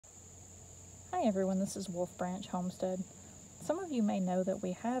Hi everyone, this is Wolf Branch Homestead. Some of you may know that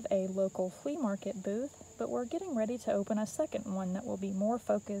we have a local flea market booth, but we're getting ready to open a second one that will be more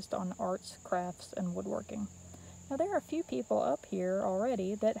focused on arts, crafts, and woodworking. Now there are a few people up here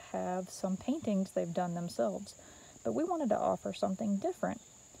already that have some paintings they've done themselves, but we wanted to offer something different.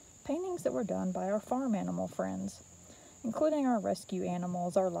 Paintings that were done by our farm animal friends, including our rescue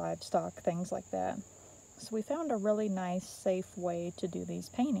animals, our livestock, things like that. So we found a really nice, safe way to do these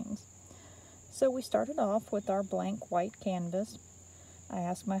paintings. So we started off with our blank white canvas. I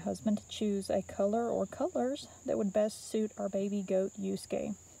asked my husband to choose a color or colors that would best suit our baby goat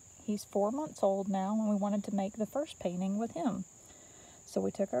Yusuke. He's 4 months old now, and we wanted to make the first painting with him. So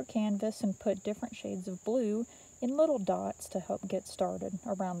we took our canvas and put different shades of blue in little dots to help get started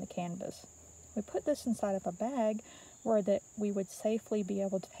around the canvas. We put this inside of a bag where that we would safely be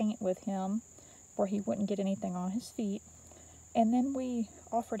able to paint with him, where he wouldn't get anything on his feet. And then we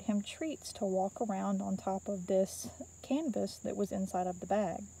offered him treats to walk around on top of this canvas that was inside of the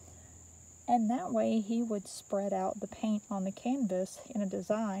bag. And that way he would spread out the paint on the canvas in a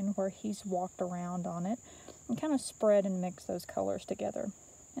design where he's walked around on it and kind of spread and mix those colors together.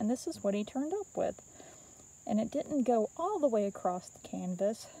 And this is what he turned up with. And it didn't go all the way across the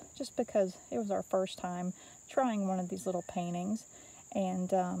canvas just because it was our first time trying one of these little paintings.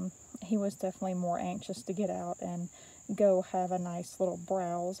 And he was definitely more anxious to get out and go have a nice little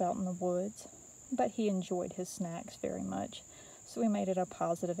browse out in the woods, but he enjoyed his snacks very much, so we made it a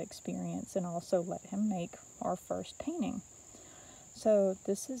positive experience and also let him make our first painting. So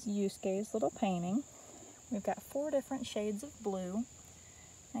this is Yusuke's little painting. We've got 4 different shades of blue.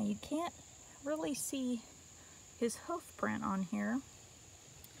 Now you can't really see his hoof print on here,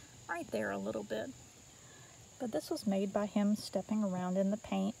 right there a little bit, but this was made by him stepping around in the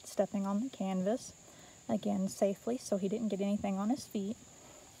paint, stepping on the canvas, again safely so he didn't get anything on his feet.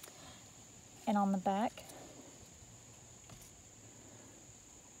 And on the back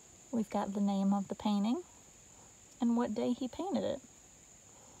we've got the name of the painting and what day he painted it.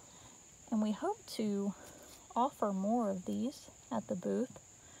 And we hope to offer more of these at the booth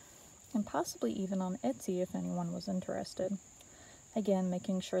and possibly even on Etsy if anyone was interested. Again,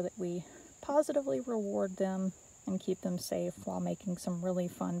 making sure that we positively reward them and keep them safe while making some really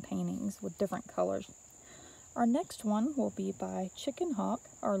fun paintings with different colors. Our next one will be by Chicken Hawk,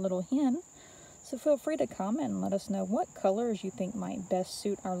 our little hen, so feel free to comment and let us know what colors you think might best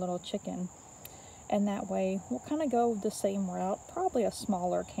suit our little chicken. And that way we'll kind of go the same route, probably a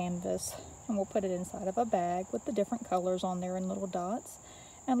smaller canvas, and we'll put it inside of a bag with the different colors on there in little dots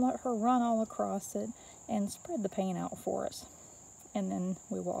and let her run all across it and spread the paint out for us. And then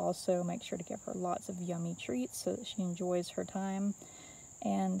we will also make sure to give her lots of yummy treats so that she enjoys her time,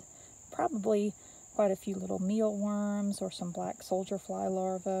 and probably quite a few little mealworms or some black soldier fly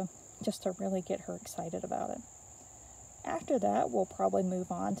larvae just to really get her excited about it. After that, we'll probably move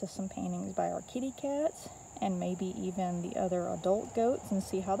on to some paintings by our kitty cats and maybe even the other adult goats and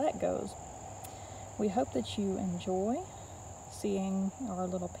see how that goes. We hope that you enjoy seeing our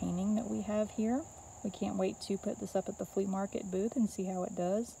little painting that we have here. We can't wait to put this up at the flea market booth and see how it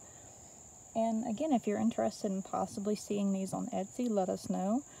does. And again, if you're interested in possibly seeing these on Etsy, let us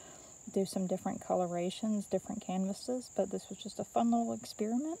know. Do some different colorations, different canvases, but this was just a fun little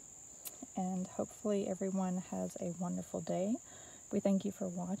experiment, and hopefully everyone has a wonderful day. We thank you for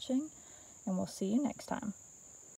watching, and we'll see you next time.